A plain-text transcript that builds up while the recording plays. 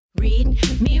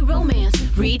Read me romance.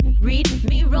 Read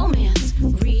me romance.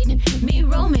 Read me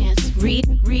romance.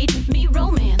 Read me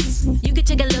romance. You could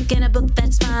take a look in a book,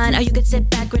 that's fine. Or you could sit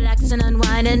back, relax, and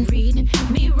unwind and read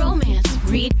me romance.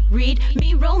 Read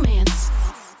me romance.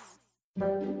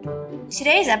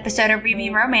 Today's episode of Read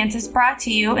Me Romance is brought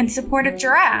to you in support of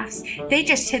giraffes. They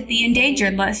just hit the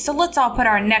endangered list, so let's all put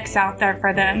our necks out there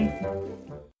for them.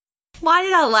 Why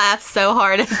did I laugh so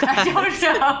hard at that? I don't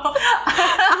know.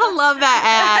 I love that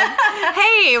ad.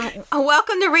 Hey,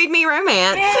 welcome to Read Me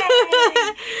Romance.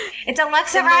 Yay. It's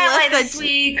Alexa Riley this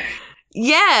week.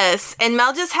 Yes, and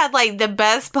Mel just had like the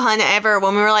best pun ever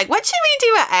when we were like, what should we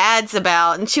do ads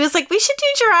about? And she was like, we should do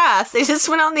giraffes. They just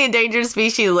went on the endangered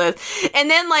species list. And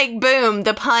then like, boom,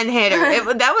 the pun hit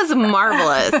her. That was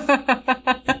marvelous.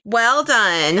 Well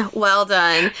done. Well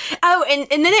done. Oh, and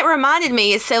then it reminded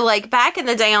me, so like back in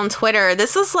the day on Twitter,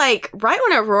 this was like right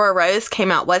when Aurora Rose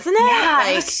came out, wasn't it? Yeah,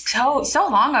 like, it was so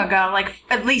long ago, like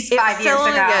at least 5 years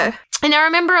ago. And I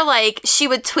remember, like, she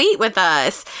would tweet with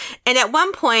us, and at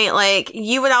one point, like,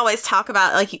 you would always talk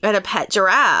about, like, you had a pet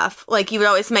giraffe. Like, you would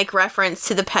always make reference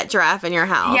to the pet giraffe in your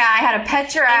house. Yeah, I had a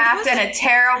pet giraffe and a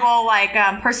terrible, like,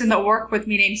 person that worked with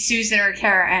me named Susan or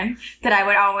Karen that I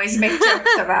would always make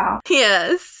jokes about.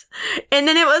 Yes. And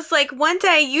then it was like one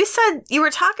day you said you were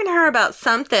talking to her about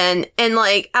something, and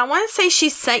like I want to say she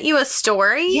sent you a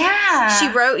story. Yeah. She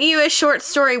wrote you a short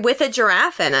story with a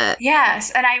giraffe in it. Yes.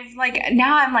 And I'm like,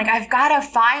 I've got to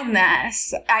find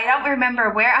this. I don't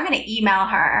remember where. I'm going to email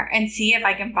her and see if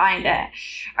I can find it.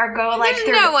 Or go like There's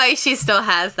no way she still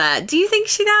has that. Do you think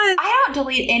she does? I don't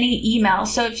delete any emails.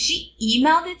 So if she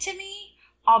emailed it to me,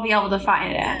 I'll be able to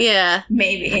find it. Yeah.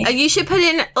 Maybe. You should put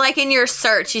in, like, in your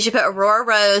search, you should put Aurora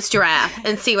Rose giraffe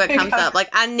and see what comes up. Like,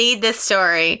 I need this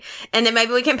story. And then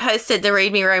maybe we can post it to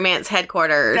Read Me Romance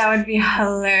headquarters. That would be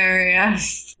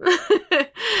hilarious. All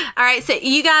right. So,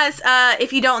 you guys,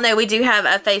 if you don't know, we do have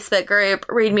a Facebook group,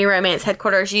 Read Me Romance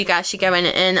headquarters. You guys should go in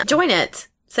and join it.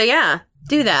 So, yeah.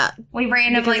 Do that. We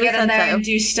randomly get in there and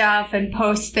do stuff and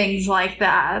post things like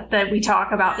that we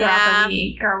talk about throughout the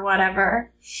week or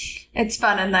whatever. It's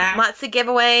fun in there. Lots of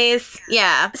giveaways.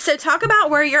 Yeah. So talk about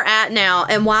where you're at now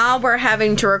and why we're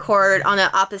having to record on an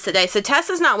opposite day. So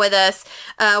Tessa's not with us.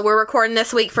 We're recording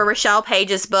this week for Rochelle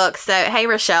Paige's book. So, hey,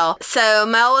 Rochelle. So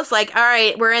Mel was like, all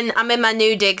right, I'm in my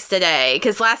new digs today.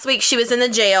 Because last week she was in the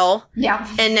jail. Yeah.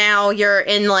 And now you're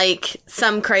in like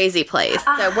some crazy place.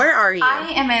 So where are you?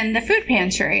 I am in the food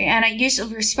pantry. And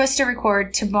we were supposed to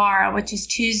record tomorrow, which is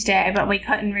Tuesday, but we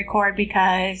couldn't record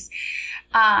because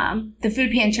the food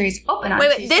pantry is open on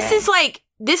Tuesday.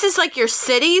 This is like your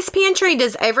city's pantry.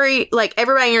 Does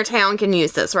everybody in your town can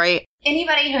use this, right?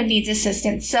 Anybody who needs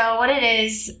assistance. So what it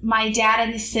is, my dad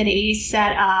in the city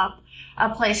set up a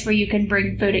place where you can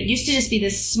bring food. It used to just be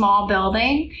this small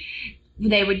building.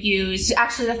 They would use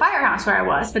actually the firehouse where I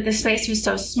was, but the space was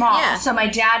so small. Yeah. So my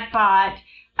dad bought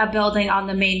a building on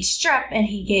the main strip and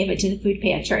he gave it to the food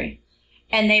pantry.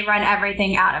 And they run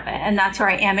everything out of it. And that's where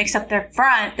I am, except the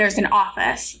front, there's an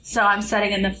office. So I'm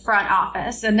sitting in the front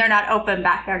office. And they're not open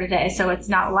back there today, so it's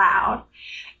not loud.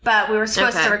 But we were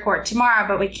supposed to record tomorrow,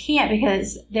 but we can't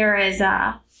because they're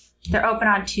open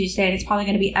on Tuesday. And it's probably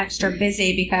going to be extra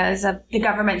busy because of the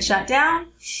government shutdown.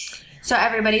 So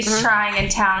everybody's trying in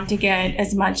town to get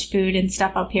as much food and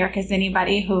stuff up here because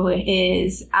anybody who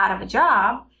is out of a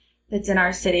job that's in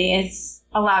our city is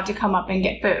allowed to come up and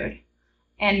get food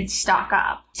and stock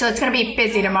up. So it's going to be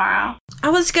busy tomorrow. I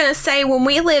was going to say, when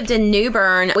we lived in New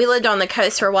Bern, we lived on the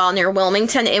coast for a while near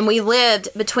Wilmington, and we lived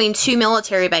between two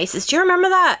military bases. Do you remember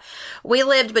that? We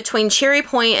lived between Cherry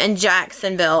Point and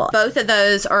Jacksonville. Both of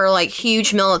those are like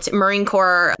huge Marine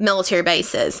Corps military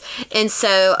bases. And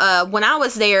so when I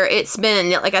was there, it's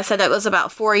been, like I said, that was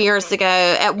about 4 years ago.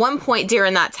 At one point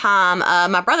during that time,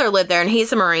 my brother lived there, and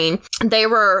he's a Marine. They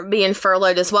were being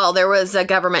furloughed as well. There was a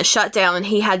government shutdown, and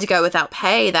he had to go without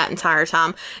pay that entire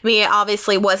time. I mean, it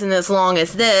obviously wasn't as long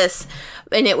as this,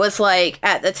 and it was like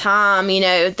at the time, you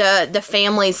know, the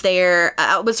families there,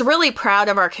 I was really proud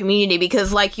of our community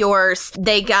because like yours,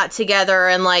 they got together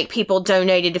and like people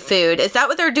donated food. Is that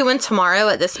what they're doing tomorrow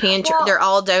at this pantry? They're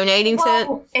all donating to it?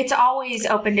 It's always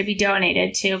open to be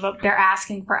donated to, but they're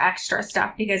asking for extra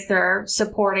stuff because they're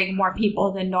supporting more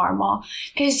people than normal.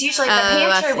 Because usually the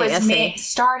pantry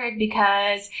started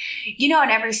because, you know, in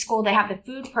every school they have the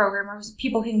food program where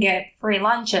people can get free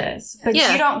lunches, but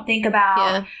you don't think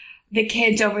about the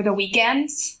kids over the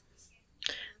weekends,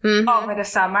 over the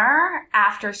summer,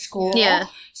 after school. Yeah.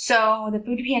 So the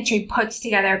food pantry puts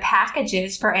together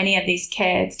packages for any of these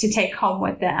kids to take home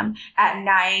with them at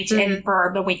night and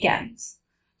for the weekends.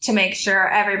 to make sure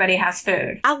everybody has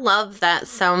food. I love that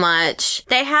so much.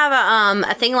 They have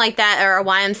a thing like that, or a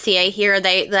YMCA here.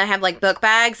 They have like book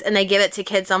bags, and they give it to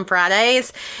kids on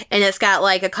Fridays, and it's got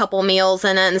like a couple meals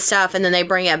in it and stuff, and then they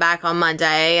bring it back on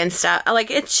Monday and stuff.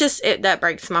 Like, it's just, that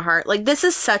breaks my heart. Like, this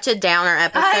is such a downer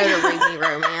episode of Read Me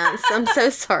Romance. I'm so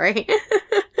sorry.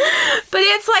 But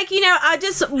it's like,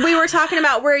 we were talking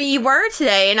about where you were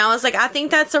today, and I was like, I think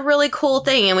that's a really cool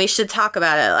thing, and we should talk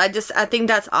about it. I think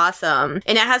that's awesome.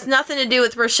 And it has nothing to do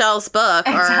with Rochelle's book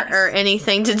or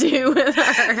anything to do with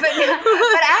her. But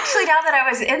actually, now that I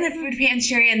was in the food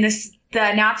pantry and the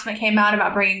announcement came out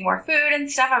about bringing more food and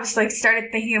stuff, I was like,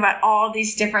 started thinking about all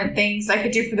these different things I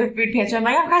could do for the food pantry. I'm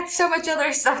like, I've got so much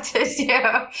other stuff to do.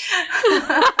 And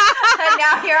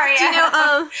now here I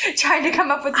am, trying to come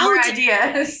up with more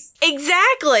ideas.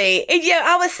 Exactly. Yeah,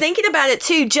 I was thinking about it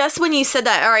too, just when you said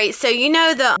that. All right, so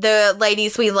the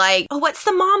ladies we like, what's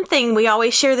the mom thing? We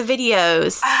always share the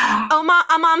videos.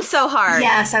 Mom's so hard.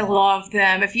 Yes, I love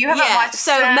them. If you haven't watched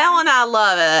them. Mel and I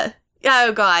love it.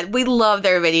 Oh, God. We love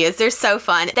their videos. They're so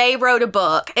fun. They wrote a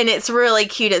book, and it's really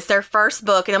cute. It's their first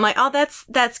book, and I'm like, oh,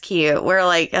 that's cute. We're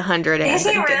like 100. Is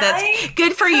it really? That's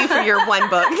good for you for your one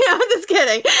book. No,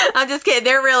 I'm just kidding.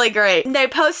 They're really great. They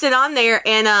posted on there,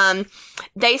 and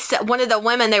they said, one of the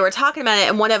women, they were talking about it,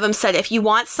 and one of them said, if you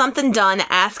want something done,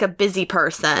 ask a busy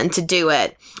person to do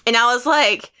it. And I was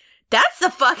like, that's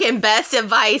the fucking best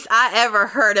advice I ever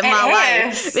heard in my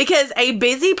life. Because a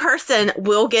busy person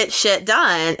will get shit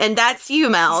done. And that's you,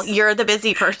 Mel. You're the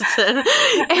busy person. And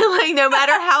like, no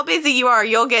matter how busy you are,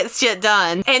 you'll get shit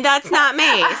done. And that's not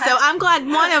me. So I'm glad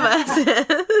one of us is.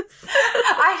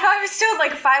 I know. I was doing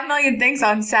like 5 million things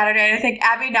on Saturday, and I think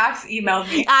Abby Knox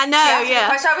emailed me. I know, yeah.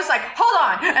 I was like, hold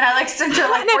on. And I like sent her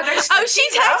like, she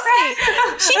texted me.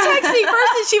 She texted me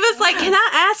first, and she was like, can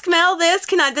I ask Mel this?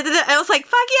 Can I? I was like,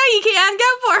 fuck yeah, you can.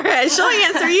 Go for it. She'll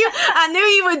answer you. I knew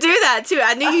you would do that too.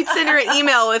 I knew you'd send her an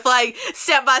email with like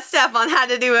step by step on how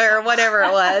to do it or whatever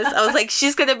it was. I was like,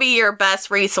 she's going to be your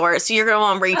best resource. You're going to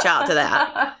want to reach out to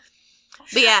that.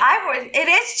 But yeah. It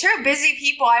is true. Busy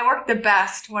people, I work the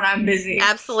best when I'm busy.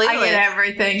 Absolutely. I get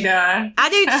everything done. I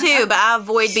do too, but I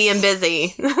avoid being busy.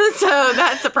 So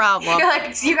that's a problem. You're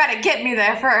like, you got to get me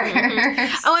there first.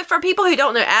 Mm-hmm. Oh, and for people who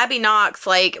don't know, Abby Knox,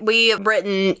 like, we've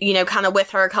written, kind of with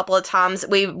her a couple of times.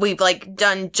 We've like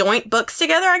done joint books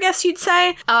together, I guess you'd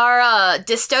say. Our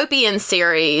dystopian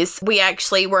series, we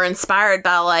actually were inspired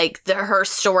by like her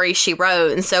story she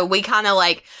wrote. And so we kind of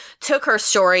like took her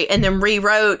story and then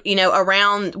rewrote,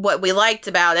 around what we liked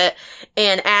about it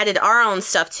and added our own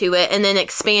stuff to it and then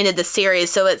expanded the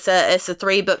series. So it's a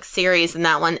 3-book series in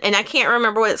that one. And I can't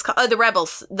remember what it's called. Oh, The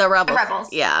Rebels.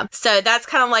 Yeah. So that's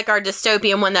kind of like our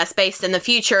dystopian one that's based in the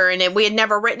future. And we had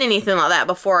never written anything like that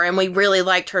before. And we really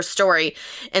liked her story.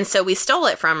 And so we stole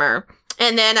it from her.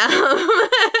 And then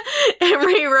and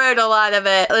rewrote a lot of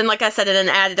it. And like I said, and then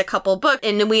added a couple books.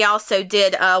 And we also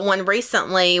did one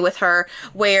recently with her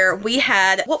where we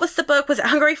had, what was the book? Was it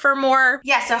Hungry for More?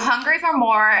 Yeah, so Hungry for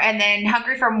More. And then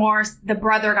Hungry for More, the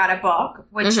brother got a book,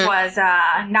 which was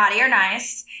Naughty or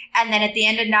Nice. And then at the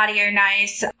end of Naughty or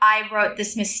Nice, I wrote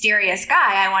this mysterious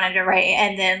guy I wanted to write.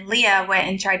 And then Leah went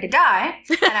and tried to die.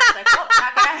 And I was like, well,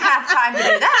 I'm not going to have time to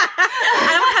do that.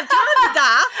 I don't have time to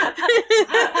die.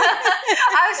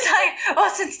 I was like, well,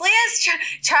 since Leah's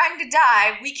trying to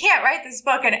die, we can't write this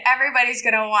book and everybody's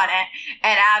going to want it.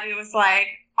 And Abby was like,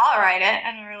 I'll write it.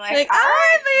 And we were like, all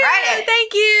right, write it.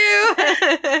 Thank you.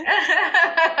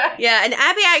 Yeah, and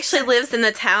Abby actually lives in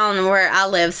the town where I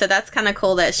live, so that's kind of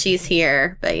cool that she's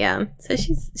here. But yeah, so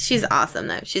she's awesome,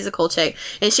 though. She's a cool chick.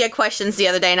 And she had questions the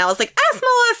other day, and I was like, ask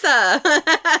Melissa.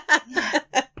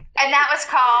 And that was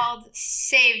called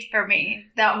Saved for Me,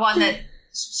 that one that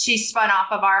she spun off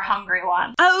of our Hungry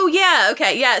one. Oh, yeah.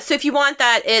 Okay. Yeah. So if you want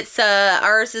that, it's,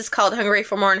 ours is called Hungry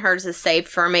for More and hers is Saved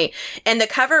for Me. And the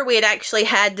cover we had actually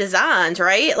had designed,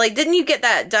 right? Like, didn't you get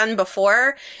that done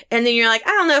before? And then you're like,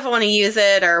 I don't know if I want to use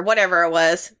it or whatever it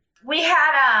was. We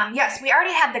had, yes, we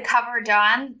already had the cover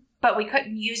done, but we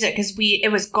couldn't use it because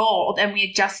it was gold and we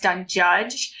had just done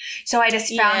Judge. So I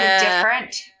just found a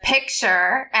different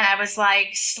picture and I was like,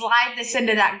 slide this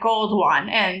into that gold one.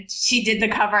 And she did the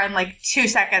cover in like 2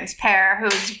 seconds. Pear, who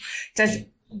does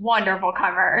wonderful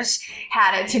covers,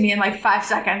 had it to me in like 5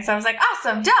 seconds. So I was like,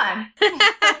 awesome, done.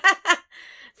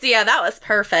 So yeah, that was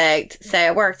perfect. So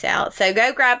it worked out. So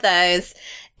go grab those.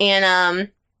 And,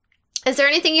 is there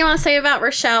anything you want to say about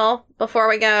Rochelle before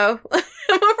we go? Before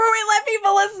we let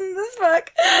people listen to this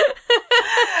book.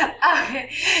 Okay.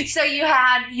 So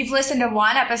you've listened to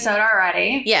one episode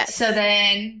already. Yes. So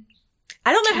then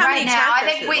I don't know how many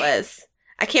chapters it was.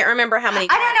 I can't remember how many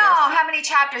chapters. I don't know how many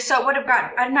chapters, so it would have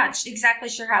got, I'm not exactly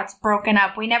sure how it's broken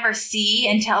up. We never see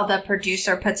until the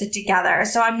producer puts it together.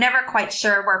 So I'm never quite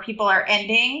sure where people are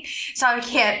ending. So I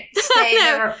can't say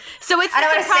no. So it's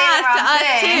a surprise to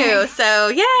us too. So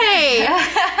yay.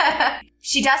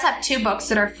 She does have 2 books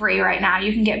that are free right now.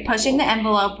 You can get Pushing the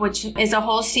Envelope, which is a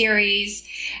whole series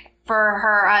for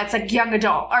her. It's like young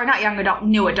adult, or not young adult,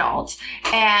 new adult.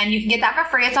 And you can get that for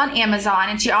free. It's on Amazon.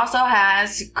 And she also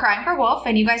has Crying for Wolf.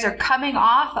 And you guys are coming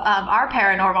off of our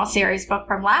paranormal series book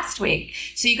from last week.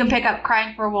 So you can pick up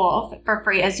Crying for Wolf for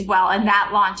free as well. And that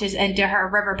launches into her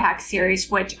River Pack series,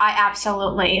 which I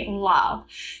absolutely love.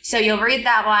 So you'll read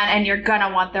that one and you're going to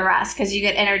want the rest because you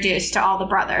get introduced to all the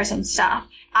brothers and stuff.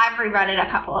 I've reread it a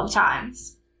couple of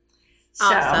times.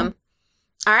 Awesome.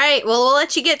 All right. Well, we'll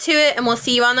let you get to it, and we'll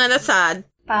see you on the other side.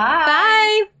 Bye.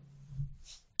 Bye.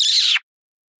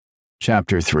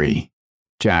 Chapter 3.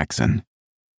 Jackson.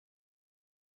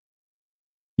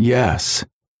 Yes.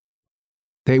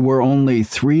 They were only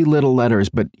 3 little letters,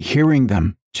 but hearing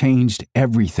them changed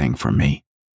everything for me.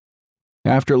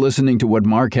 After listening to what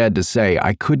Mark had to say,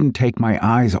 I couldn't take my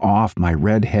eyes off my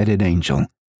red-headed angel.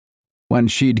 When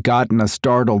she'd gotten a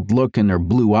startled look in her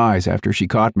blue eyes after she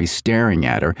caught me staring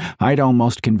at her, I'd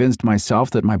almost convinced myself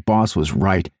that my boss was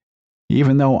right.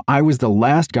 Even though I was the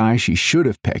last guy she should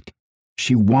have picked,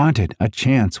 she wanted a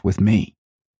chance with me.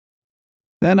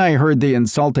 Then I heard the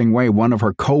insulting way one of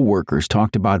her co-workers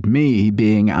talked about me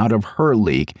being out of her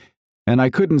league, and I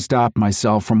couldn't stop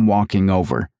myself from walking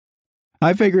over.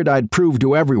 I figured I'd prove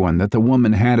to everyone that the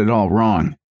woman had it all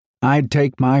wrong. I'd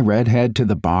take my redhead to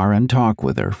the bar and talk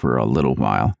with her for a little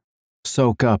while,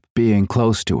 soak up being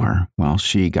close to her while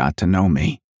she got to know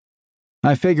me.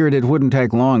 I figured it wouldn't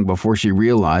take long before she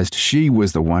realized she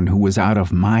was the one who was out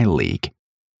of my league.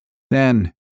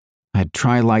 Then, I'd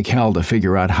try like hell to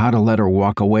figure out how to let her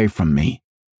walk away from me.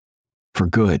 For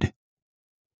good.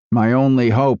 My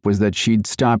only hope was that she'd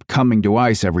stop coming to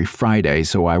ICE every Friday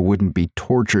so I wouldn't be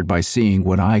tortured by seeing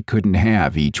what I couldn't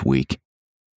have each week.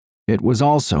 It was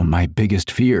also my biggest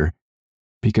fear,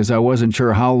 because I wasn't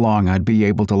sure how long I'd be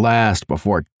able to last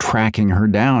before tracking her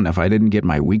down if I didn't get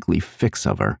my weekly fix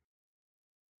of her.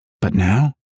 But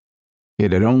now,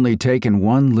 it had only taken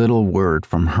one little word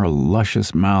from her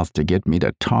luscious mouth to get me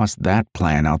to toss that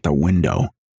plan out the window.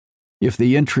 If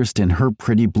the interest in her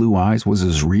pretty blue eyes was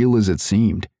as real as it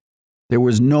seemed, there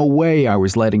was no way I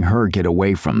was letting her get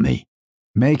away from me.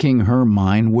 Making her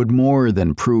mine would more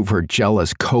than prove her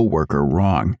jealous coworker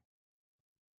wrong.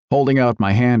 Holding out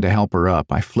my hand to help her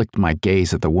up, I flicked my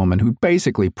gaze at the woman who'd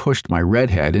basically pushed my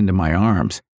redhead into my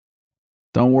arms.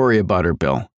 Don't worry about her,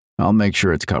 Bill. I'll make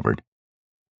sure it's covered.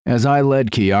 As I led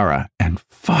Kiara, and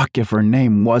fuck if her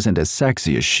name wasn't as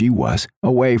sexy as she was,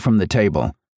 away from the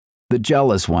table, the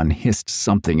jealous one hissed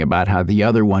something about how the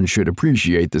other one should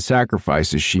appreciate the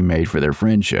sacrifices she made for their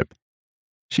friendship.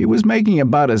 She was making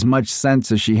about as much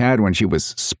sense as she had when she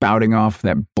was spouting off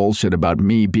that bullshit about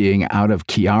me being out of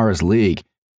Kiara's league.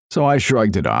 So I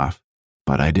shrugged it off,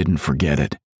 but I didn't forget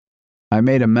it. I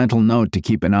made a mental note to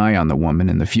keep an eye on the woman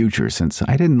in the future since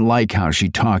I didn't like how she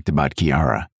talked about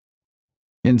Kiara.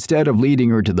 Instead of leading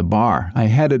her to the bar, I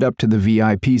headed up to the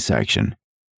VIP section.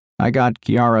 I got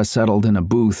Kiara settled in a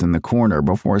booth in the corner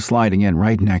before sliding in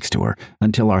right next to her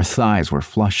until our thighs were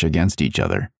flush against each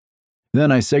other.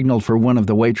 Then I signaled for one of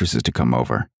the waitresses to come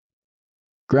over.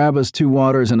 Grab us 2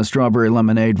 waters and a strawberry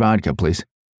lemonade vodka, please.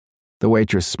 The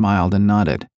waitress smiled and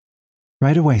nodded.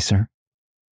 Right away, sir.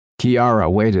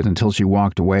 Kiara waited until she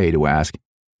walked away to ask,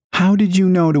 How did you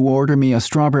know to order me a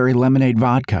strawberry lemonade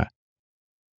vodka?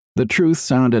 The truth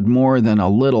sounded more than a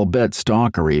little bit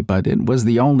stalkery, but it was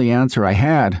the only answer I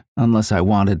had, unless I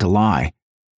wanted to lie.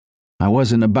 I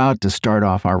wasn't about to start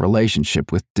off our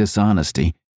relationship with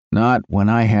dishonesty, not when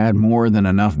I had more than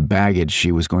enough baggage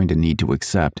she was going to need to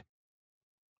accept.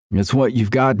 It's what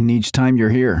you've gotten each time you're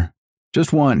here.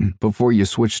 Just one before you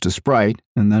switch to Sprite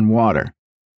and then water.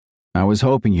 I was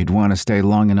hoping you'd want to stay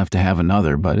long enough to have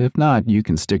another, but if not, you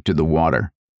can stick to the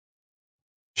water.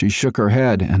 She shook her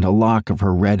head and a lock of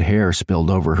her red hair spilled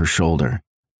over her shoulder.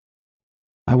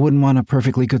 I wouldn't want a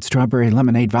perfectly good strawberry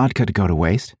lemonade vodka to go to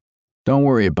waste. Don't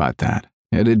worry about that.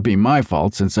 It'd be my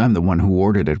fault since I'm the one who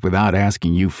ordered it without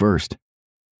asking you first.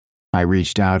 I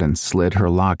reached out and slid her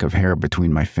lock of hair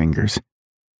between my fingers.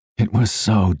 It was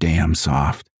so damn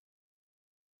soft.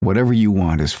 Whatever you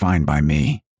want is fine by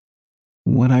me.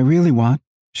 What I really want,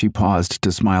 she paused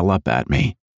to smile up at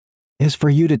me, is for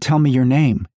you to tell me your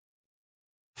name.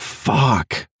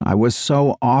 Fuck! I was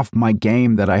so off my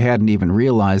game that I hadn't even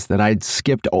realized that I'd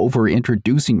skipped over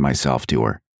introducing myself to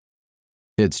her.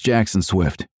 It's Jackson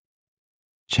Swift.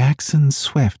 Jackson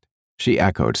Swift, she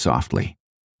echoed softly.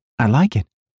 I like it.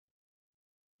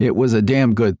 It was a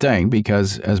damn good thing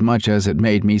because, as much as it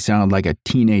made me sound like a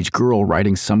teenage girl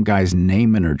writing some guy's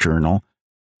name in her journal,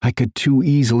 I could too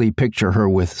easily picture her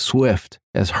with Swift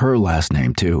as her last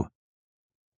name, too.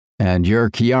 And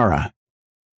you're Kiara.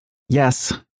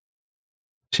 Yes.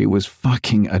 She was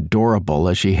fucking adorable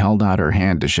as she held out her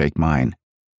hand to shake mine.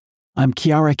 I'm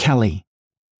Kiara Kelly.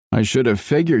 I should have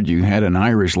figured you had an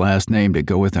Irish last name to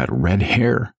go with that red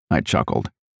hair, I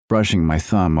chuckled, brushing my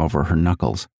thumb over her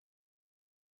knuckles.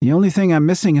 The only thing I'm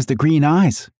missing is the green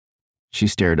eyes. She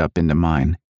stared up into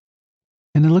mine.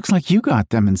 And it looks like you got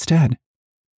them instead.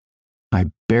 I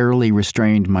barely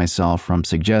restrained myself from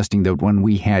suggesting that when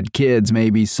we had kids,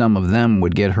 maybe some of them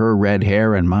would get her red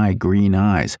hair and my green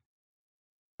eyes.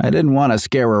 I didn't want to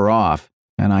scare her off,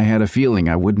 and I had a feeling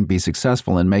I wouldn't be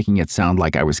successful in making it sound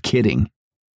like I was kidding.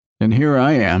 And here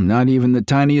I am, not even the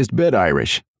tiniest bit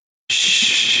Irish.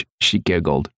 Shh, she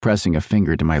giggled, pressing a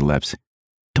finger to my lips.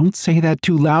 Don't say that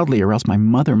too loudly or else my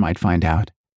mother might find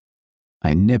out.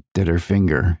 I nipped at her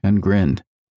finger and grinned.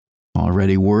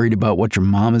 Already worried about what your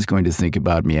mom is going to think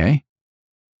about me, eh?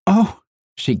 Oh,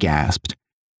 she gasped,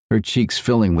 her cheeks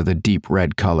filling with a deep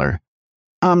red color.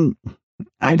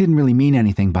 I didn't really mean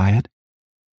anything by it.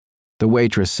 The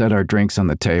waitress set our drinks on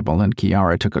the table and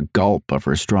Kiara took a gulp of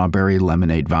her strawberry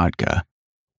lemonade vodka.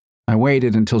 I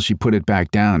waited until she put it back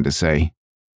down to say,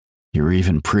 You're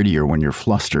even prettier when you're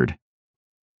flustered.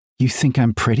 You think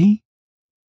I'm pretty?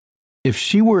 If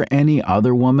she were any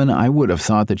other woman, I would have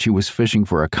thought that she was fishing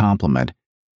for a compliment,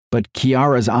 but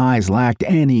Kiara's eyes lacked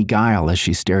any guile as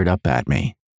she stared up at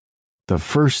me. The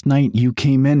first night you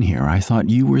came in here, I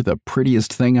thought you were the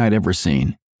prettiest thing I'd ever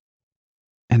seen.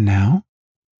 And now?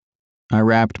 I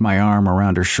wrapped my arm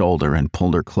around her shoulder and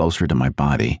pulled her closer to my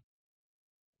body.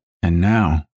 And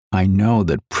now, I know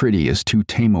that pretty is too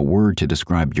tame a word to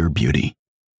describe your beauty.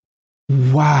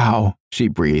 Wow, she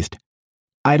breathed.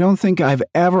 I don't think I've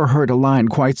ever heard a line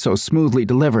quite so smoothly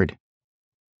delivered.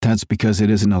 That's because it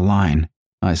isn't a line.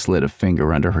 I slid a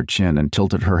finger under her chin and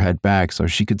tilted her head back so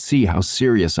she could see how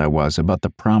serious I was about the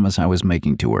promise I was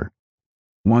making to her.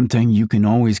 One thing you can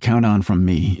always count on from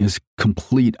me is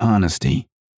complete honesty.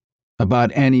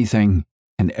 About anything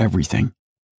and everything.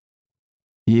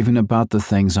 Even about the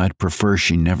things I'd prefer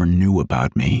she never knew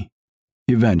about me.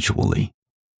 Eventually.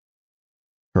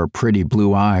 Her pretty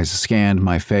blue eyes scanned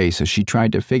my face as she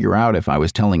tried to figure out if I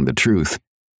was telling the truth.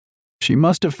 She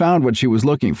must have found what she was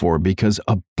looking for because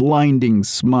a blinding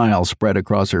smile spread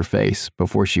across her face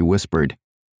before she whispered,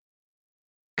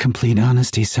 Complete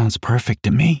honesty sounds perfect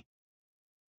to me.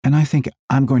 And I think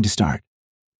I'm going to start.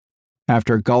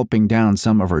 After gulping down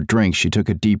some of her drink, she took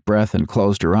a deep breath and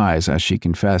closed her eyes as she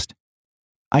confessed,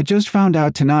 I just found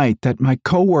out tonight that my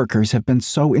coworkers have been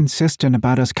so insistent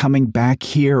about us coming back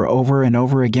here over and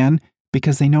over again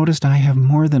because they noticed I have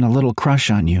more than a little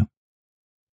crush on you.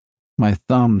 My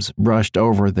thumbs brushed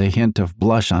over the hint of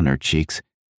blush on her cheeks,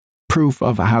 proof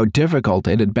of how difficult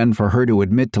it had been for her to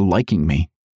admit to liking me.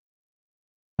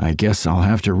 I guess I'll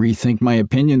have to rethink my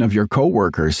opinion of your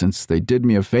coworkers since they did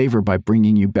me a favor by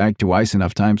bringing you back to ice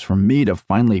enough times for me to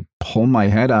finally pull my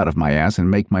head out of my ass and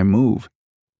make my move.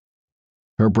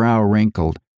 Her brow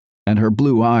wrinkled, and her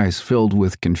blue eyes filled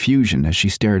with confusion as she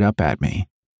stared up at me.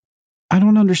 I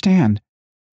don't understand.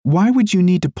 Why would you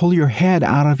need to pull your head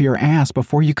out of your ass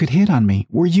before you could hit on me?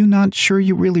 Were you not sure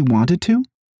you really wanted to?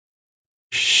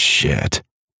 Shit.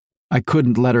 I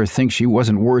couldn't let her think she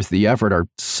wasn't worth the effort or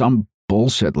some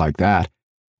bullshit like that.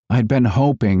 I'd been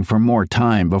hoping for more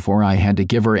time before I had to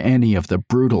give her any of the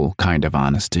brutal kind of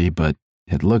honesty, but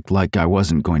it looked like I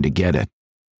wasn't going to get it.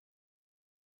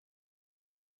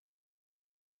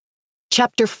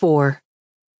 Chapter 4.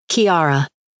 Kiara.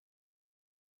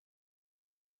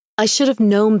 I should have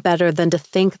known better than to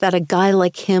think that a guy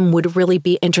like him would really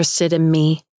be interested in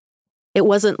me. It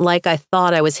wasn't like I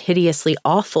thought I was hideously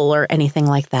awful or anything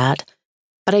like that,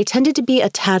 but I tended to be a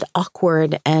tad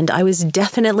awkward, and I was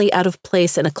definitely out of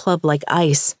place in a club like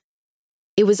Ice.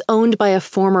 It was owned by a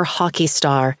former hockey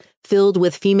star, filled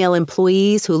with female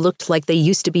employees who looked like they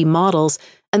used to be models,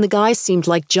 and the guys seemed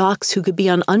like jocks who could be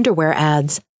on underwear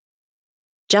ads.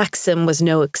 Jackson was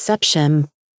no exception,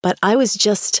 but I was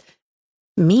just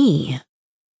me.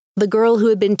 The girl who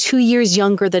had been 2 years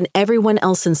younger than everyone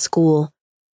else in school,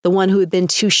 the one who had been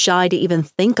too shy to even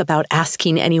think about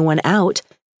asking anyone out,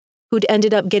 who'd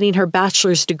ended up getting her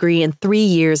bachelor's degree in 3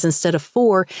 years instead of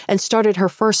 4 and started her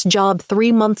first job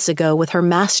 3 months ago with her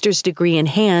master's degree in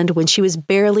hand when she was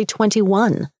barely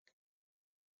 21.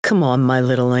 Come on, my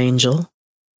little angel.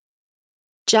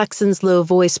 Jackson's low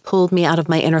voice pulled me out of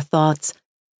my inner thoughts.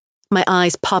 My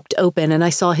eyes popped open and I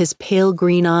saw his pale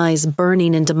green eyes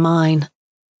burning into mine.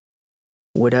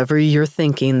 Whatever you're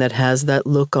thinking that has that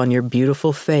look on your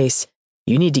beautiful face,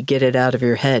 you need to get it out of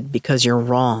your head because you're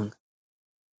wrong.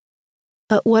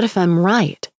 But what if I'm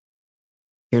right?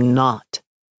 You're not.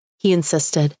 He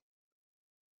insisted.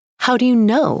 How do you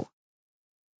know?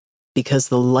 Because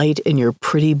the light in your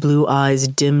pretty blue eyes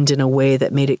dimmed in a way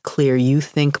that made it clear you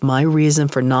think my reason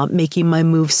for not making my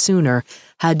move sooner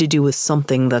had to do with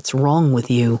something that's wrong with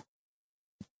you.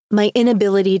 My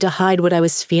inability to hide what I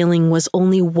was feeling was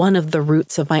only one of the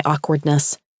roots of my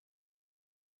awkwardness.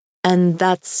 And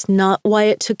that's not why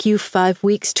it took you 5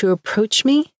 weeks to approach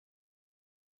me?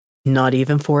 Not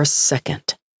even for a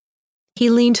second. He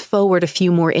leaned forward a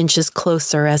few more inches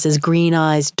closer as his green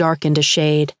eyes darkened to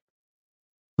shade.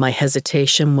 My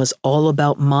hesitation was all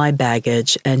about my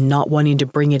baggage and not wanting to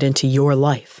bring it into your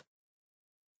life.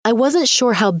 I wasn't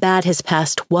sure how bad his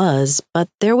past was, but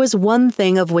there was one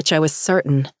thing of which I was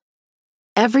certain.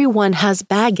 Everyone has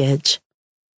baggage.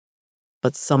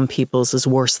 But some people's is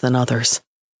worse than others.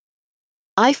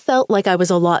 I felt like I was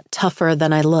a lot tougher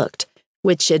than I looked,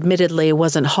 which admittedly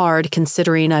wasn't hard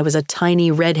considering I was a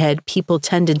tiny redhead people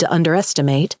tended to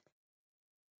underestimate.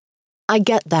 I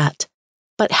get that,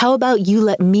 but how about you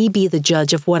let me be the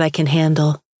judge of what I can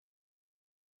handle?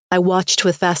 I watched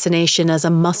with fascination as a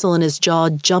muscle in his jaw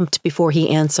jumped before he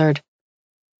answered.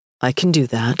 I can do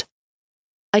that.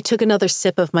 I took another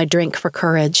sip of my drink for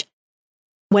courage.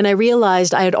 When I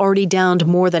realized I had already downed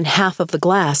more than half of the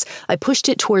glass, I pushed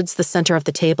it towards the center of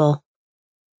the table.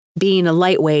 Being a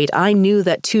lightweight, I knew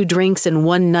that 2 drinks in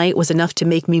one night was enough to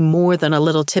make me more than a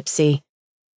little tipsy.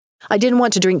 I didn't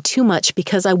want to drink too much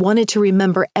because I wanted to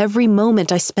remember every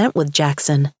moment I spent with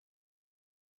Jackson.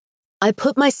 I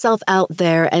put myself out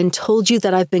there and told you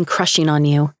that I've been crushing on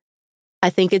you. I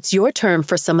think it's your turn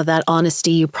for some of that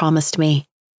honesty you promised me.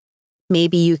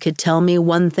 Maybe you could tell me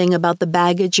one thing about the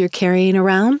baggage you're carrying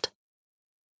around?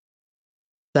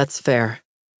 That's fair.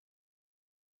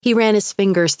 He ran his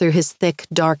fingers through his thick,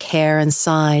 dark hair and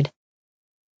sighed.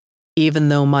 Even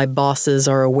though my bosses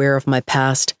are aware of my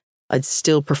past, I'd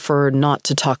still prefer not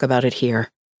to talk about it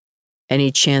here.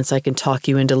 Any chance I can talk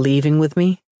you into leaving with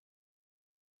me?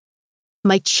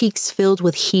 My cheeks filled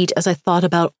with heat as I thought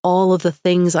about all of the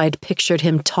things I'd pictured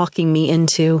him talking me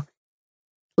into.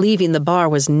 Leaving the bar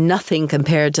was nothing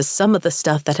compared to some of the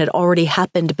stuff that had already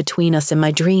happened between us in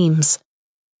my dreams.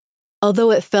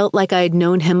 Although it felt like I had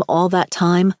known him all that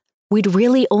time, we'd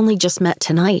really only just met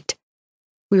tonight.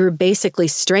 We were basically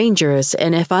strangers,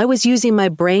 and if I was using my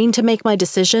brain to make my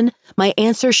decision, my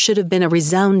answer should have been a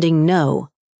resounding no.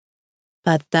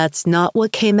 But that's not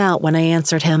what came out when I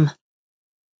answered him.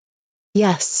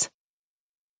 Yes.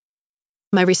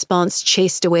 My response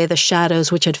chased away the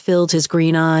shadows which had filled his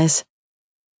green eyes.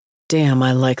 Damn,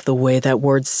 I like the way that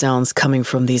word sounds coming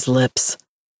from these lips.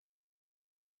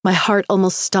 My heart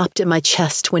almost stopped in my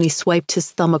chest when he swiped his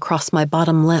thumb across my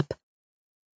bottom lip.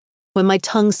 When my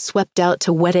tongue swept out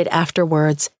to wet it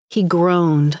afterwards, he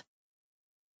groaned.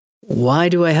 Why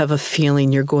do I have a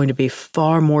feeling you're going to be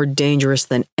far more dangerous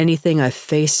than anything I've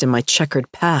faced in my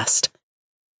checkered past?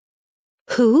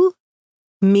 Who?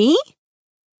 Me?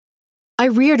 I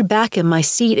reared back in my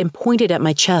seat and pointed at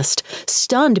my chest,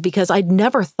 stunned because I'd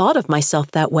never thought of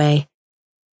myself that way.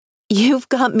 You've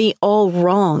got me all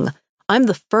wrong. I'm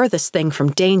the furthest thing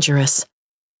from dangerous.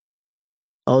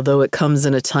 Although it comes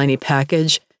in a tiny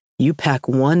package, you pack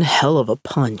one hell of a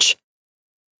punch.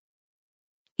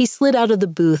 He slid out of the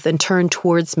booth and turned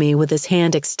towards me with his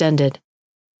hand extended.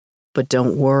 But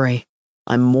don't worry,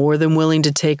 I'm more than willing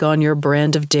to take on your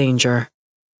brand of danger.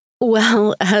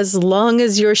 Well, as long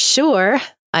as you're sure,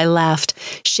 I laughed,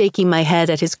 shaking my head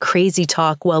at his crazy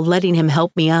talk while letting him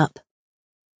help me up.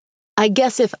 I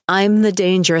guess if I'm the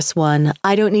dangerous one,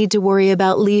 I don't need to worry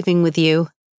about leaving with you.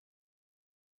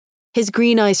 His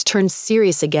green eyes turned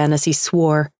serious again as he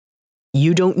swore.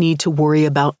 You don't need to worry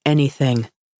about anything.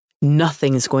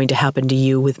 Nothing's going to happen to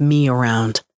you with me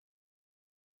around.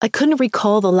 I couldn't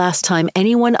recall the last time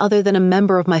anyone other than a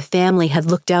member of my family had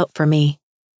looked out for me.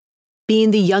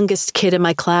 Being the youngest kid in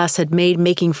my class had made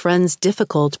making friends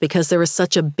difficult because there was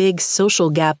such a big social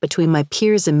gap between my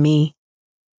peers and me.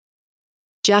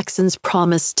 Jackson's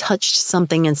promise touched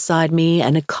something inside me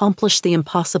and accomplished the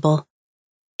impossible.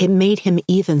 It made him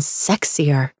even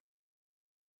sexier.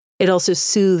 It also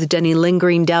soothed any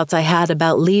lingering doubts I had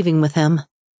about leaving with him.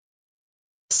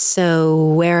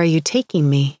 So, where are you taking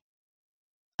me?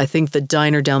 I think the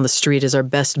diner down the street is our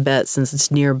best bet since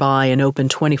it's nearby and open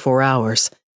 24 hours.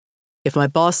 If my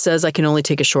boss says I can only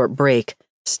take a short break,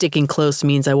 sticking close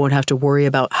means I won't have to worry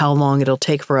about how long it'll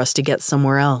take for us to get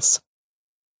somewhere else.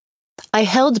 I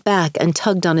held back and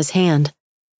tugged on his hand.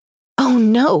 Oh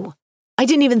no, I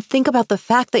didn't even think about the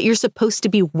fact that you're supposed to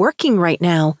be working right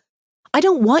now. I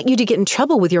don't want you to get in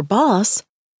trouble with your boss.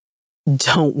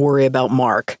 Don't worry about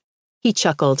Mark, he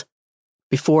chuckled.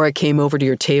 Before I came over to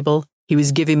your table, he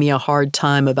was giving me a hard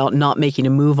time about not making a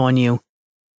move on you.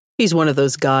 He's one of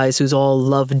those guys who's all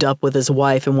loved up with his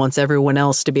wife and wants everyone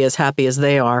else to be as happy as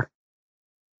they are.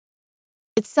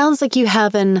 It sounds like you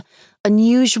have an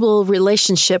unusual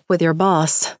relationship with your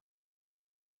boss.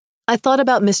 I thought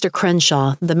about Mr.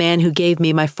 Crenshaw, the man who gave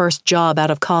me my first job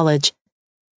out of college.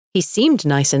 He seemed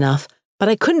nice enough, but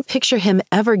I couldn't picture him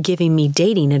ever giving me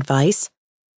dating advice.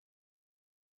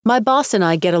 My boss and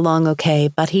I get along okay,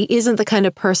 but he isn't the kind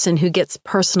of person who gets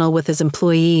personal with his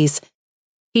employees.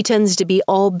 He tends to be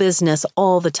all business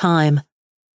all the time.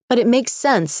 But it makes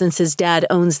sense since his dad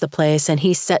owns the place and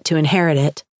he's set to inherit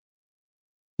it.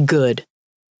 Good,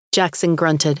 Jackson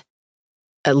grunted.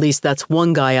 At least that's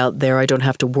one guy out there I don't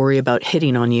have to worry about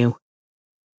hitting on you.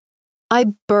 I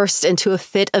burst into a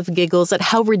fit of giggles at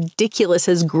how ridiculous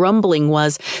his grumbling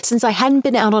was since I hadn't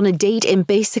been out on a date in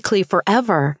basically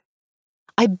forever.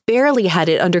 I barely had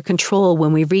it under control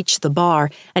when we reached the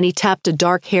bar and he tapped a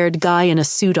dark-haired guy in a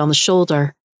suit on the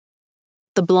shoulder.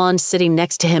 The blonde sitting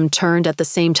next to him turned at the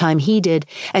same time he did,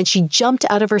 and she jumped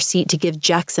out of her seat to give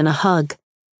Jackson a hug.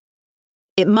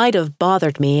 It might have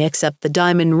bothered me, except the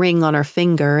diamond ring on her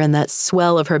finger and that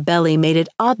swell of her belly made it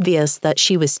obvious that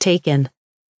she was taken.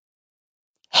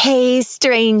 Hey,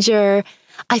 stranger.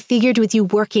 I figured with you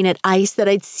working at ICE that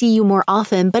I'd see you more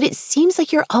often, but it seems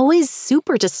like you're always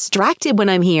super distracted when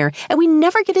I'm here, and we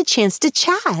never get a chance to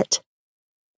chat.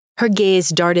 Her gaze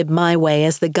darted my way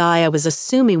as the guy I was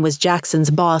assuming was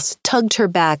Jackson's boss tugged her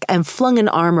back and flung an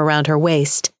arm around her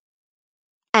waist.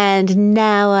 And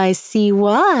now I see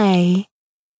why.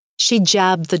 She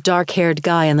jabbed the dark-haired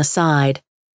guy on the side.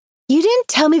 You didn't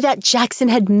tell me that Jackson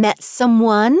had met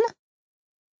someone?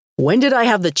 When did I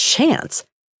have the chance?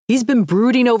 He's been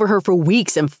brooding over her for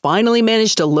weeks and finally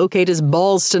managed to locate his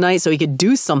balls tonight so he could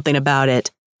do something about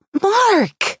it.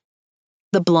 Mark!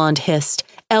 The blonde hissed,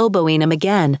 elbowing him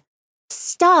again.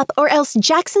 Stop, or else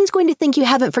Jackson's going to think you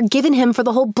haven't forgiven him for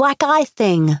the whole black eye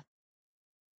thing.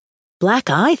 Black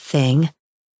eye thing?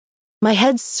 My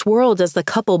head swirled as the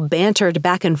couple bantered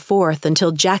back and forth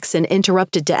until Jackson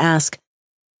interrupted to ask,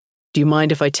 Do you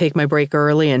mind if I take my break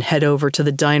early and head over to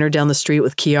the diner down the street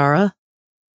with Kiara?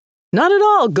 Not at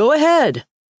all, go ahead.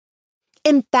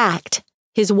 In fact,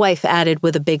 his wife added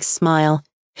with a big smile,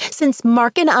 since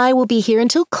Mark and I will be here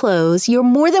until close, you're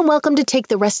more than welcome to take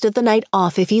the rest of the night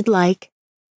off if you'd like.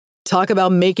 Talk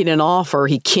about making an offer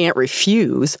he can't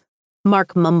refuse,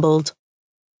 Mark mumbled.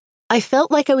 I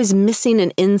felt like I was missing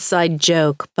an inside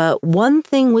joke, but one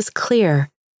thing was clear.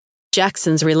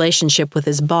 Jackson's relationship with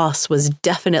his boss was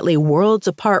definitely worlds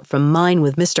apart from mine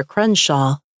with Mr.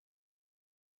 Crenshaw.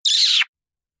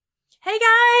 Hey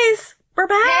guys, we're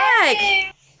back!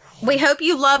 Yay! We hope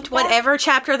you loved whatever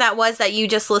chapter that was that you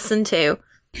just listened to.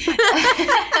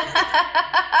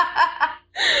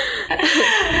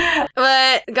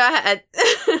 But go ahead.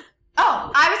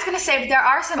 Oh, I was going to say there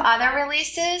are some other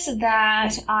releases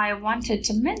that I wanted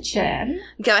to mention.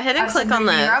 Go ahead and click on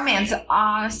those. Romance.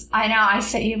 I know. I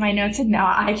sent you my notes and now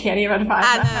I can't even find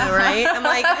them. I know, right? I'm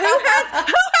like, who has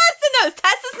the notes?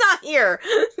 Tessa's not here.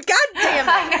 God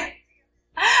damn it.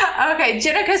 Okay,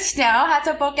 Jenica Snow has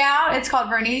a book out. It's called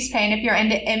Rooney's Pain. If you're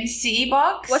into MC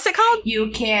books. What's it called?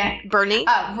 You can't. Bernie?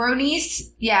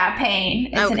 Rooney's, Pain.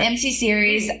 It's an MC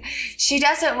series. She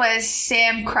does it with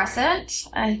Sam Crescent.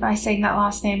 If I saying that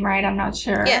last name right, I'm not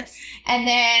sure. Yes. And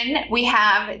then we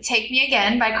have Take Me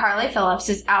Again by Carly Phillips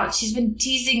is out. She's been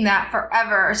teasing that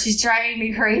forever. She's driving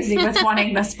me crazy with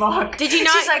wanting this book. Did you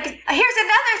not? She's like, here's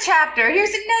another chapter. Here's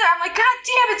another. I'm like, God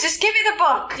damn it, just give me the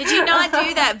book. Did you not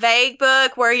do that vague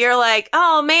book where you're like,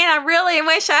 oh man, I really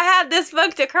wish I had this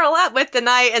book to curl up with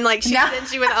tonight, and like she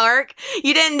sends you an arc?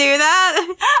 You didn't do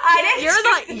that? I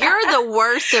didn't. You're the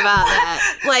worst about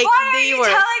that. Like, why are you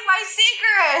telling my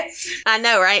secrets? I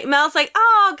know, right? Mel's like,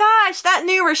 oh gosh, that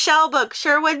new Rochelle book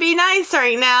sure would be nice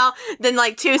right now. Then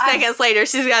like 2 seconds later,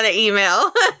 she's got an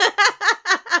email.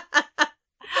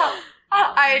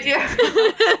 I do.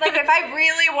 Like, if I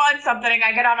really want something,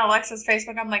 I get on Alexa's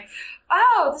Facebook. I'm like,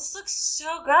 oh, this looks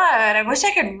so good. I wish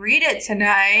I could read it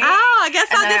tonight. Oh, I guess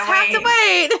I'll just have to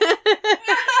wait.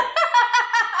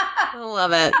 I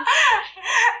love it.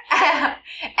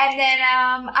 And then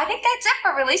I think that's it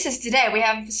for releases today. We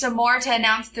have some more to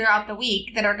announce throughout the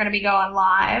week that are going to be going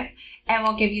live. and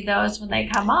we'll give you those when they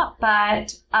come up.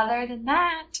 But other than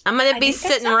that, I'm going to be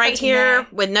sitting right here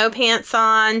with no pants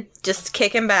on, just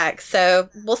kicking back. So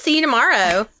we'll see you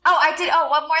tomorrow.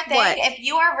 One more thing. What? If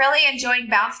you are really enjoying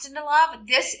Bounced Into Love,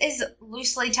 this is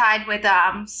loosely tied with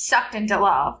Sucked Into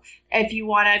Love. If you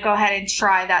want to go ahead and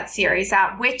try that series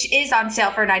out, which is on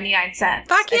sale for 99 cents.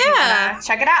 Fuck yeah.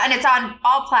 Check it out. And it's on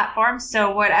all platforms.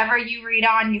 So whatever you read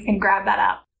on, you can grab that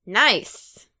up.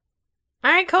 Nice.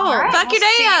 All right, cool. All right, Fuck your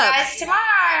day see up. you guys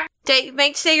tomorrow.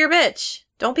 Make stay your bitch.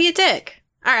 Don't be a dick.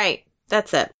 All right.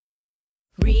 That's it.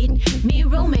 Read me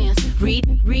romance. Read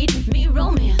me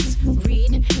romance.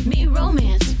 Read me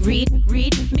romance.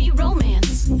 Read me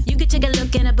romance. You could take a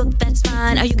look in a book, that's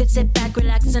fine. Or you could sit back,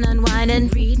 relax, and unwind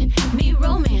and read me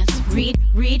romance. Read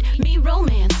me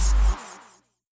romance.